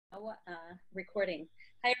Recording.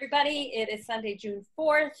 Hi, everybody. It is Sunday, June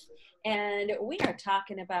 4th, and we are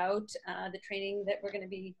talking about the training that we're going to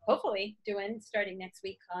be hopefully doing starting next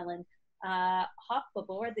week, Colin. Hop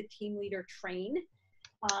aboard the Team Leader Train.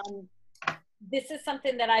 This is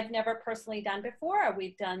something that I've never personally done before.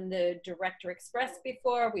 We've done the Director Express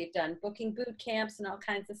before. We've done booking boot camps and all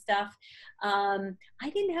kinds of stuff. I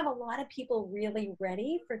didn't have a lot of people really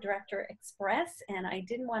ready for Director Express, and I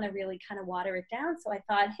didn't want to really kind of water it down. So I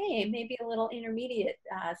thought, hey, maybe a little intermediate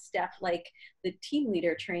step like the Team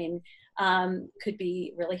Leader Train could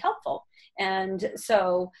be really helpful. And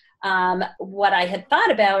so what I had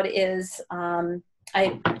thought about is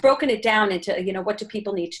I've broken it down into, what do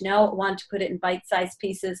people need to know? I wanted to put it in bite-sized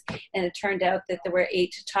pieces, and it turned out that there were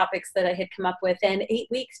 8 topics that I had come up with, and 8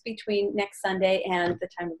 weeks between next Sunday and the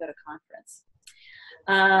time we go to conference.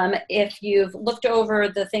 If you've looked over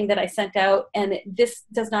the thing that I sent out, and this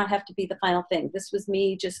does not have to be the final thing. This was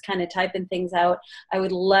me just kind of typing things out. I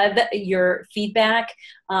would love your feedback.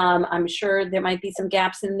 I'm sure there might be some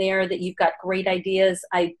gaps in there that you've got great ideas.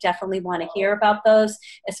 I definitely want to hear about those,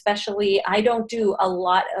 especially I don't do a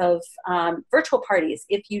lot of virtual parties.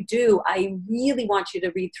 If you do, I really want you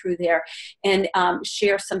to read through there and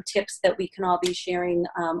share some tips that we can all be sharing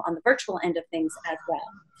on the virtual end of things as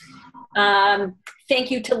well. Thank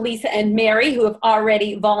you to Lisa and Mary, who have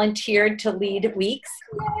already volunteered to lead weeks.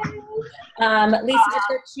 Lisa, I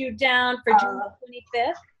put you down for June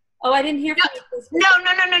 25th. Oh, I didn't hear from you.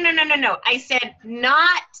 No. I said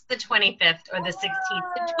not the 25th or the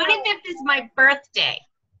 16th. The 25th is my birthday.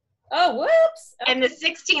 Oh, whoops. Okay. And the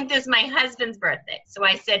 16th is my husband's birthday. So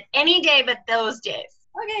I said any day but those days.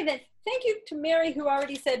 Okay, then thank you to Mary, who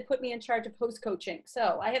already said put me in charge of host coaching.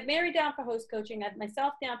 So I have Mary down for host coaching. I have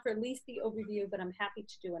myself down for at least the overview, but I'm happy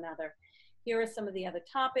to do another. Here are some of the other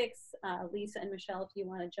topics. Lisa and Michelle, if you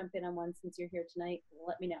want to jump in on one since you're here tonight,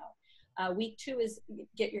 let me know. Week 2 is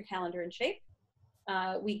get your calendar in shape.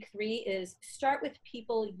 Week 3 is start with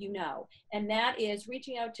people you know, and that is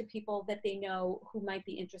reaching out to people that they know who might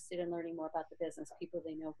be interested in learning more about the business, people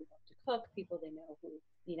they know who love to cook, people they know who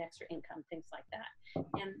need extra income, things like that.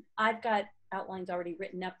 And I've got outlines already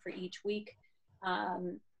written up for each week.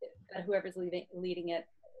 Whoever's leading it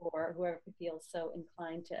or whoever feels so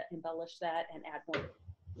inclined to embellish that and add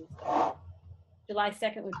more. July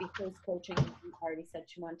 2nd would be host coaching. You already said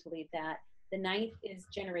she wanted to lead that. The 9th is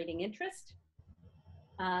generating interest.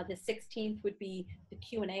 The 16th would be the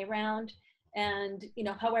Q&A round, and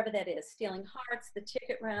however that is, stealing hearts, the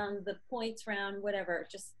ticket round, the points round, whatever,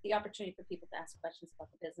 just the opportunity for people to ask questions about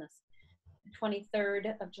the business. The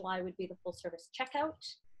 23rd of July would be the full service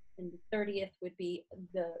checkout, and the 30th would be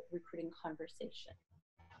the recruiting conversation.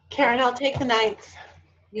 Karen, I'll take the 9th.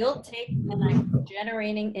 You'll take the 9th,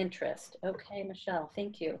 generating interest. Okay, Michelle,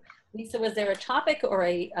 thank you. Lisa, was there a topic or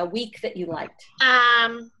a week that you liked?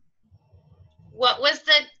 What was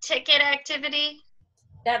the ticket activity?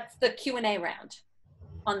 That's the Q&A round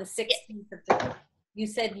on the 16th of July. You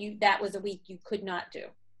said that was a week you could not do.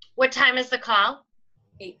 What time is the call?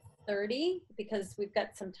 8:30, because we've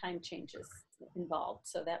got some time changes involved.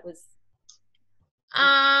 So that was.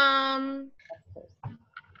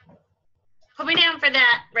 Put me down for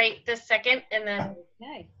that right this second, and then.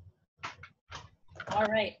 Okay. All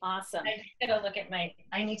right. Awesome.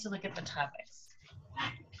 I need to look at the topics.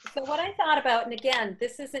 So what I thought about, and again,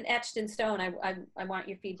 this isn't etched in stone, I want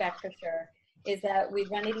your feedback for sure, is that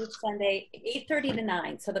we'd run it each Sunday, 8:30 to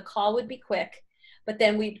 9. So the call would be quick, but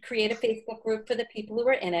then we'd create a Facebook group for the people who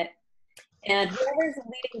were in it. And whoever's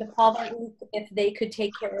leading the call that week, if they could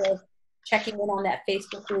take care of checking in on that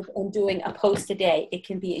Facebook group and doing a post a day. It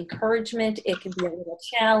can be encouragement, it can be a little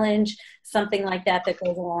challenge, something like that that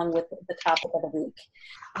goes along with the topic of the week.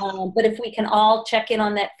 But if we can all check in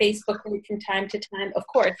on that Facebook group from time to time, of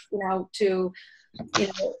course, to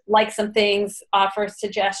like some things, offer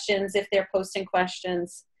suggestions if they're posting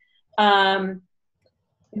questions. And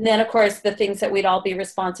then, of course, the things that we'd all be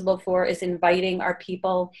responsible for is inviting our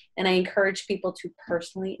people. And I encourage people to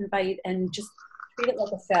personally invite and just treat it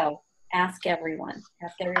like a show. Ask everyone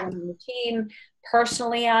in the team,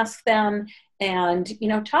 personally ask them, and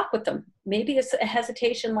talk with them. Maybe it's a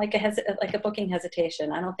hesitation, like a booking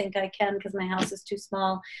hesitation. I don't think I can because my house is too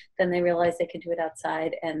small. Then they realize they can do it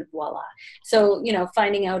outside, and voila. So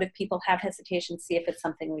finding out if people have hesitation, see if it's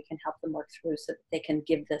something we can help them work through so that they can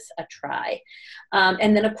give this a try.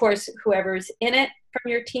 And then of course, whoever's in it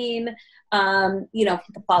from your team,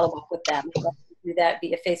 follow up with them. Do that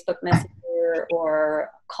via Facebook Messenger or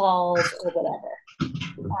calls or whatever.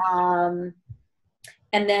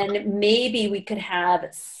 And then maybe we could have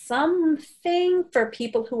something for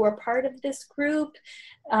people who are part of this group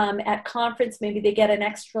at conference. Maybe they get an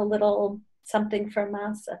extra little something from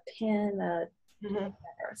us, a pin, or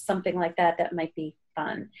something like that. That might be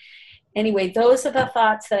fun. Anyway, those are the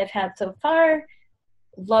thoughts that I've had so far.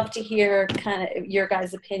 Love to hear kind of your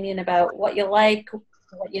guys' opinion about what you like,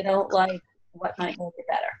 what you don't like, what might make it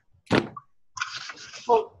better.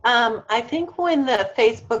 Well, I think when the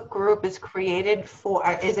Facebook group is created for,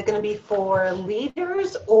 is it going to be for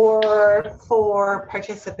leaders or for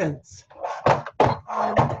participants?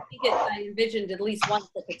 I envisioned at least one of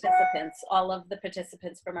the participants. All of the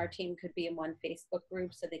participants from our team could be in one Facebook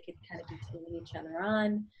group, so they could kind of be tuning each other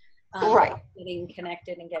on, Right. getting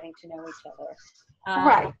connected and getting to know each other.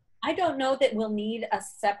 Right. I don't know that we'll need a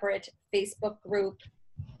separate Facebook group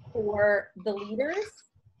for the leaders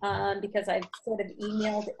because I've sort of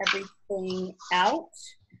emailed everything out.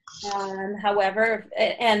 However,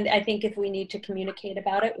 and I think if we need to communicate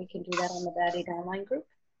about it, we can do that on the Batty Downline group,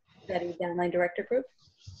 Batty Downline Director group.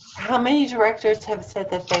 How many directors have said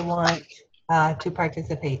that they want to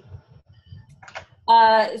participate?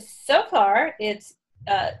 So far, it's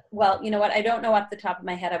well, you know what? I don't know off the top of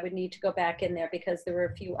my head. I would need to go back in there because there were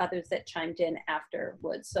a few others that chimed in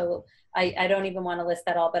afterwards. So I don't even want to list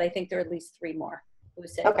that all, but I think there are at least 3 more who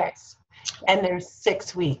said. Okay. And there's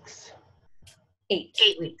 6 weeks. 8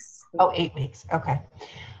 weeks. Oh, 8 weeks. Okay.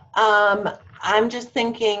 I'm just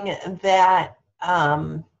thinking that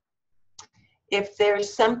if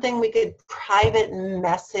there's something we could private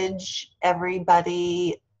message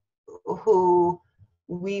everybody who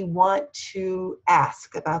we want to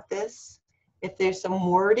ask about this. If there's some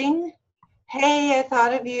wording, hey, I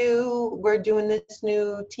thought of you, we're doing this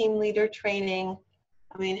new team leader training.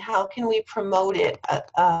 I mean, how can we promote it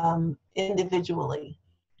individually?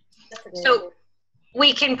 So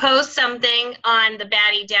we can post something on the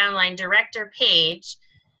Batty Downline Director page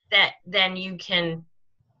that then you can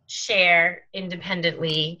share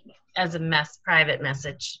independently as a private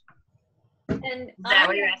message. And is that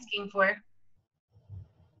what you're asking for?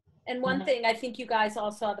 And one thing, I think you guys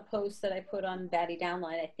all saw the post that I put on Batty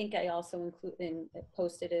Downline. I think I also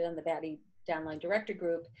posted it on the Batty Downline Director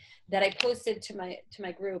group that I posted to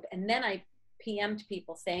my group, and then I PM'd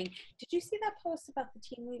people saying, "Did you see that post about the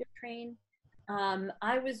team leader train?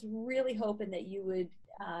 I was really hoping that you would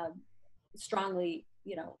strongly,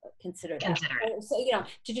 consider that." So,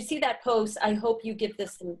 did you see that post? I hope you give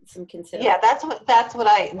this some consideration. Yeah, that's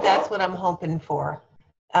what I'm hoping for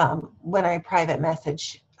when I private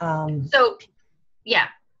message. So, yeah.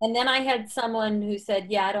 And then I had someone who said,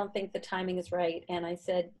 "Yeah, I don't think the timing is right." And I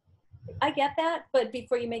said, "I get that, but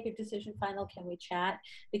before you make your decision final, can we chat?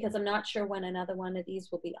 Because I'm not sure when another one of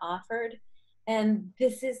these will be offered. And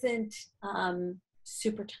this isn't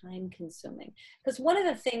super time consuming." Because one of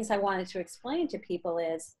the things I wanted to explain to people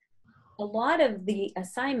is a lot of the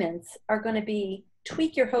assignments are going to be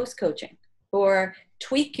tweak your host coaching or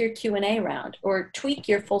tweak your Q&A round or tweak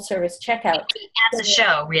your full service checkout. As a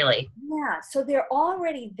show, really. Yeah, so they're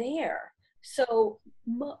already there. So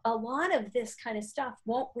a lot of this kind of stuff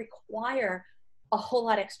won't require a whole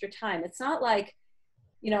lot extra time. It's not like,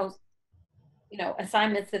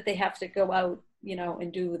 assignments that they have to go out,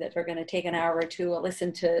 and do that are going to take an hour or two or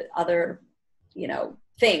listen to other,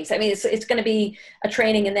 things. I mean, it's going to be a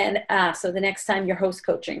training and then, so the next time you're host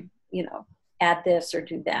coaching, add this or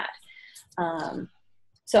do that.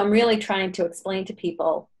 So I'm really trying to explain to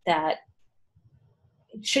people that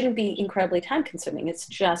it shouldn't be incredibly time consuming. It's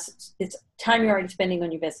time you're already spending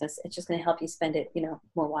on your business. It's just going to help you spend it,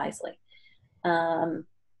 more wisely.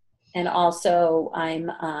 And also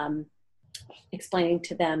I'm explaining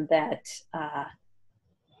to them that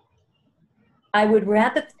I would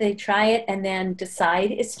rather they try it and then decide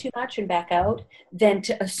it's too much and back out than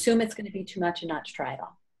to assume it's going to be too much and not to try it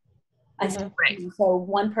all. So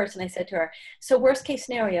one person, I said to her, so worst case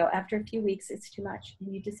scenario, after a few weeks, it's too much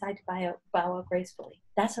and you decide to bow out gracefully.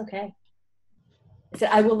 That's okay. I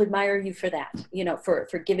said, I will admire you for that, for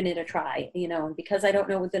giving it a try, and because I don't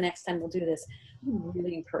know what the next time we'll do this, I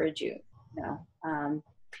really encourage you,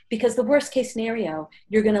 because the worst case scenario,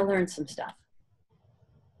 you're going to learn some stuff.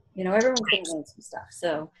 Everyone's going to learn some stuff.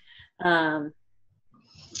 So,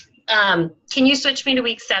 can you switch me to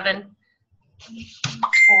week 7?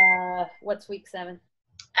 What's week 7?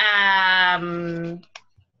 1,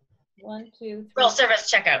 2, 3. Full service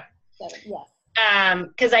checkout. 7, yes.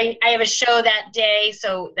 Because I have a show that day,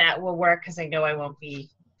 so that will work because I know I won't be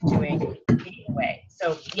doing it anyway.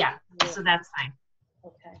 So yeah, so that's fine.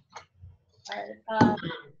 Okay. All right.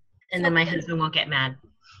 And then my husband won't get mad.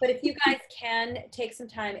 But if you guys can take some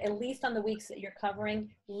time, at least on the weeks that you're covering,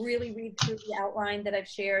 really read through the outline that I've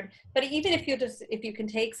shared. But even if you can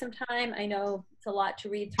take some time, I know it's a lot to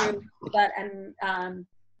read through, but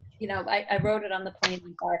you know, I wrote it on the plane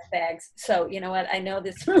in barf bags. So you know what? I know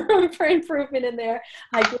there's room for improvement in there.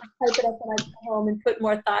 I just type it up when I come home and put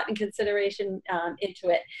more thought and consideration into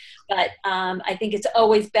it. But I think it's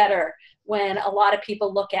always better when a lot of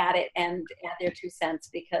people look at it and add their 2 cents,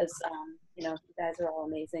 because you know, you guys are all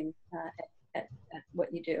amazing at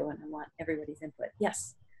what you do, and I want everybody's input.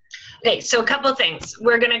 Yes. Okay, so a couple of things.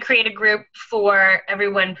 We're going to create a group for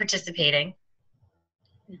everyone participating.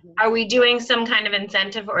 Mm-hmm. Are we doing some kind of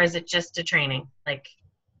incentive, or is it just a training? Like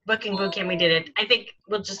Booking Bootcamp, we did it. I think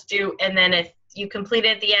we'll just do, and then if you complete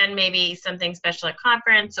it at the end, maybe something special at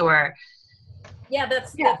conference, or yeah,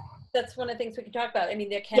 that's one of the things we can talk about. I mean,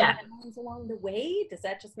 there can be things along the way. Does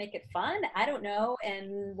that just make it fun? I don't know.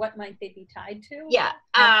 And what might they be tied to? Yeah.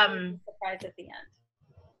 Surprise at the end.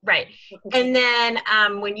 Right. And then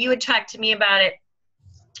when you had talked to me about it,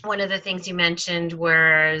 one of the things you mentioned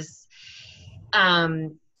was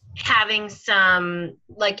having some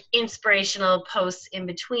like inspirational posts in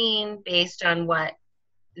between based on what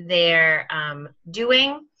they're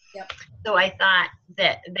doing. Yep. So I thought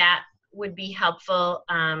that would be helpful.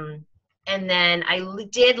 And then I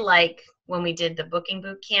did like when we did the Booking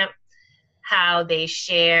Bootcamp, how they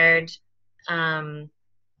shared some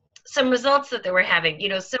results that they were having, you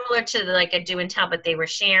know, similar to like a do and tell, but they were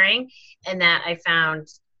sharing, and that I found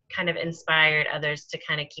kind of inspired others to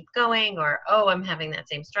kind of keep going, or, oh, I'm having that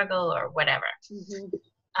same struggle, or whatever.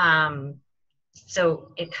 Mm-hmm.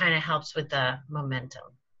 So it kind of helps with the momentum.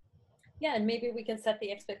 Yeah, and maybe we can set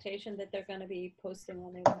the expectation that they're going to be posting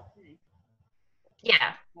on their website.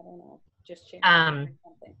 Yeah. I don't know, just sharing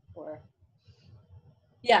something. Or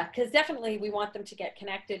yeah, because definitely we want them to get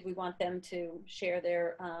connected. We want them to share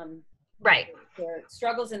their right, their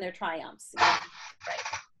struggles and their triumphs. Right.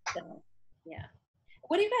 So yeah.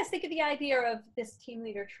 What do you guys think of the idea of this team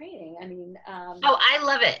leader training? I mean, oh, I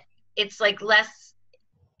love it. It's like less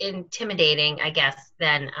intimidating, I guess,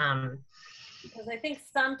 than because I think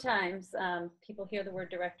sometimes people hear the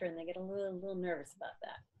word director and they get a little nervous about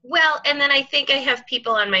that. Well, and then I think I have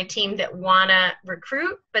people on my team that want to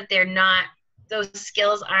recruit, but they're not, those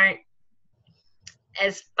skills aren't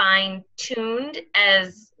as fine-tuned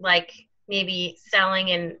as like maybe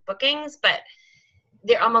selling and bookings, but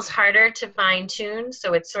they're almost harder to fine-tune.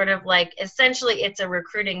 So it's sort of like, essentially it's a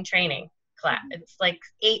recruiting training class. It's like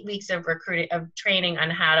 8 weeks of training on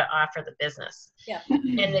how to offer the business. Yeah.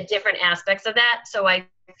 And the different aspects of that. So I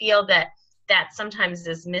feel that sometimes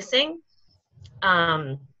is missing.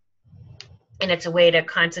 And it's a way to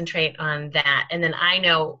concentrate on that. And then I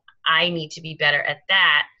know I need to be better at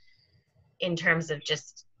that in terms of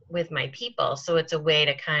just with my people. So it's a way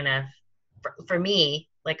to kind of, for me,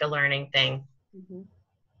 like a learning thing.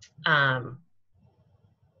 Mm-hmm.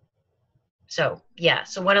 So yeah,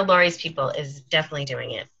 so one of Lori's people is definitely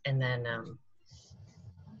doing it. And then,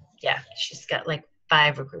 yeah, she's got like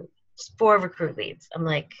 4 recruit leads. I'm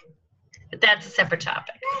like, but that's a separate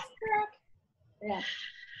topic. Yeah.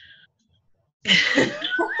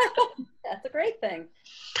 That's a great thing.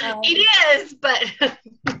 It is, but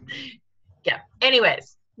yeah.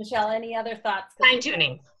 Anyways. Michelle, any other thoughts? Fine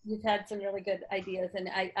tuning. You've had some really good ideas, and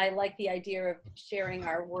I like the idea of sharing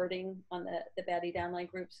our wording on the Baddie Downline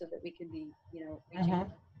group so that we can be, you know, reaching out.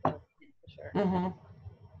 So, yeah, for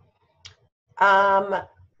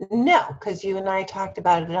sure. No, because you and I talked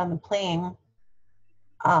about it on the plane.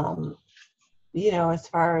 You know, as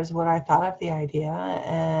far as what I thought of the idea,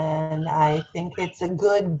 and I think it's a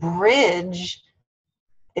good bridge.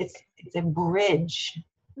 It's a bridge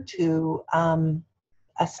to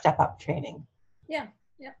a step-up training. Yeah.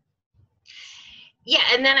 Yeah,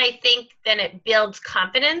 and then I think then it builds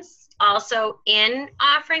confidence also in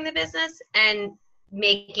offering the business and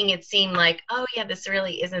making it seem like, oh yeah, this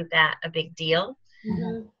really isn't that a big deal.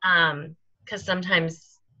 Mm-hmm. Because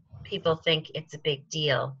sometimes people think it's a big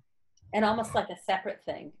deal. And almost like a separate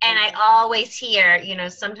thing. And I always hear, you know,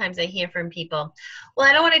 sometimes I hear from people, well,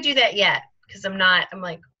 I don't want to do that yet because I'm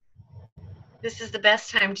like, this is the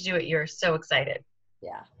best time to do it. You're so excited.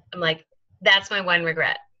 Yeah. I'm like, that's my one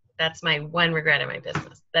regret. That's my one regret in my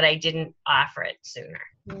business, that I didn't offer it sooner.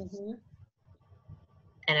 Mm-hmm.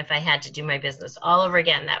 And if I had to do my business all over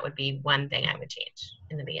again, that would be one thing I would change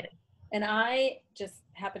in the beginning. And I just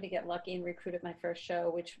happened to get lucky and recruited my first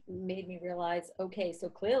show, which made me realize, okay, so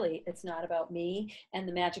clearly it's not about me and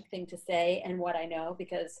the magic thing to say and what I know,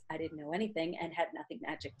 because I didn't know anything and had nothing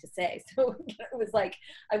magic to say. So it was like,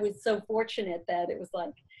 I was so fortunate that it was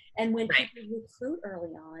like, and when people recruit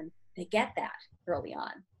early on, they get that. early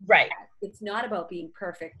on. Right. It's not about being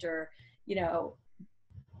perfect or, you know,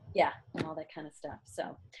 yeah, and all that kind of stuff. So,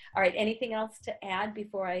 all right, anything else to add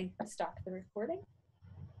before I stop the recording?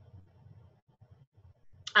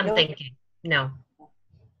 I'm Nope. thinking, no.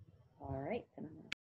 All right, then I'm gonna